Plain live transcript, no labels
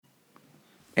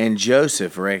And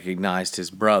Joseph recognized his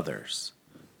brothers,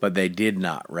 but they did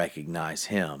not recognize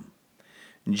him.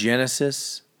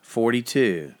 Genesis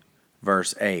 42,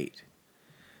 verse 8.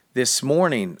 This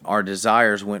morning, our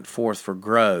desires went forth for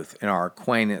growth in our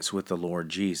acquaintance with the Lord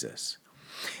Jesus.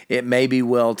 It may be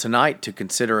well tonight to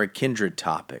consider a kindred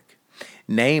topic,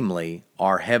 namely,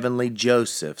 our heavenly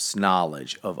Joseph's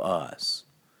knowledge of us.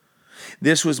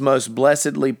 This was most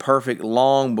blessedly perfect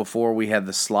long before we had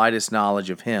the slightest knowledge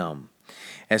of him.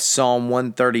 As Psalm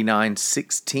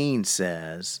 139:16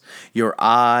 says, "Your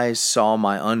eyes saw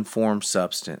my unformed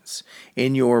substance.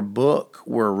 In your book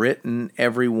were written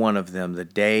every one of them, the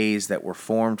days that were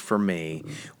formed for me,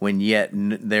 when yet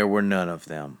there were none of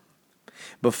them."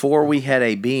 Before we had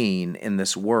a being in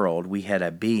this world, we had a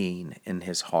being in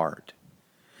his heart.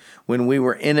 When we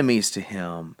were enemies to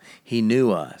him, he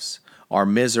knew us, our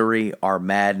misery, our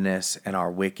madness, and our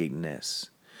wickedness.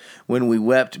 When we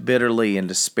wept bitterly in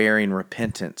despairing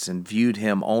repentance and viewed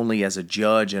him only as a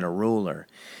judge and a ruler,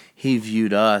 he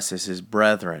viewed us as his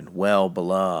brethren, well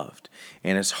beloved,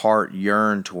 and his heart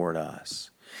yearned toward us.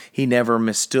 He never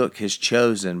mistook his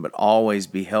chosen, but always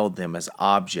beheld them as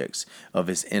objects of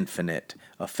his infinite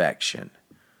affection.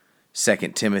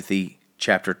 2 Timothy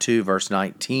chapter 2, verse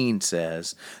 19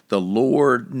 says, "The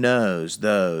Lord knows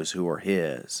those who are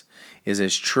his," is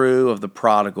as true of the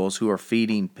prodigals who are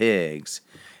feeding pigs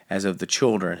as of the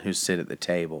children who sit at the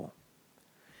table.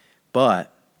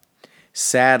 But,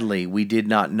 sadly, we did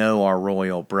not know our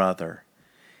royal brother,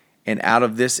 and out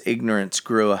of this ignorance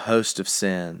grew a host of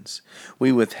sins.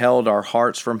 We withheld our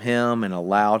hearts from him and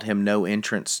allowed him no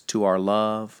entrance to our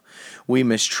love. We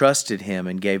mistrusted him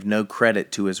and gave no credit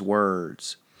to his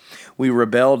words. We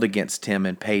rebelled against him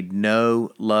and paid him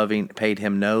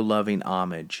no loving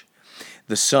homage.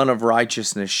 The Son of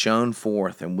Righteousness shone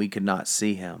forth, and we could not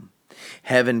see him.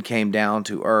 Heaven came down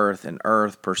to earth, and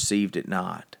earth perceived it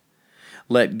not.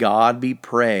 Let God be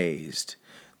praised.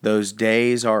 Those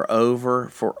days are over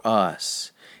for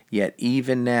us, yet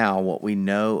even now what we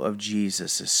know of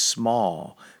Jesus is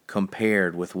small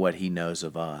compared with what he knows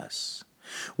of us.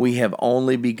 We have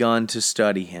only begun to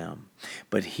study him,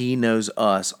 but he knows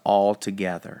us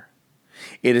altogether.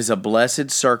 It is a blessed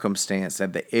circumstance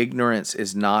that the ignorance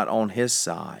is not on his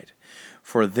side,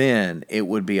 for then it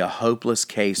would be a hopeless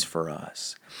case for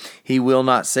us. He will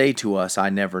not say to us, "I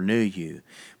never knew you,"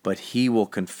 but he will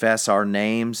confess our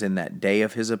names in that day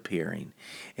of his appearing,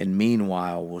 and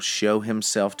meanwhile will show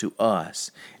himself to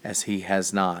us as he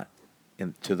has not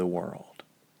to the world.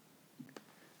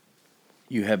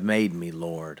 You have made me,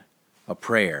 Lord. A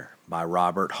prayer by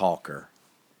Robert Hawker.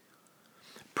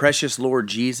 Precious Lord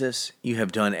Jesus, you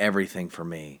have done everything for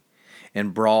me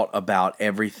and brought about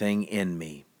everything in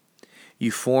me.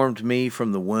 You formed me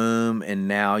from the womb, and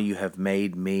now you have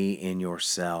made me in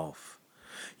yourself.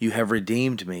 You have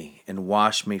redeemed me and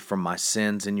washed me from my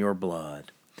sins in your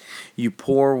blood. You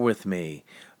bore with me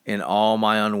in all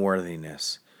my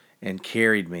unworthiness and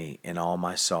carried me in all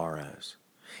my sorrows.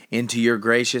 Into your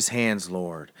gracious hands,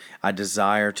 Lord, I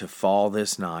desire to fall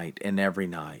this night and every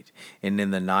night, and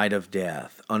in the night of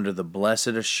death, under the blessed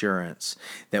assurance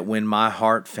that when my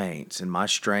heart faints and my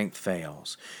strength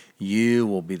fails, you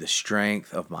will be the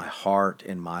strength of my heart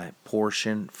and my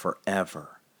portion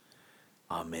forever.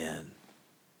 Amen.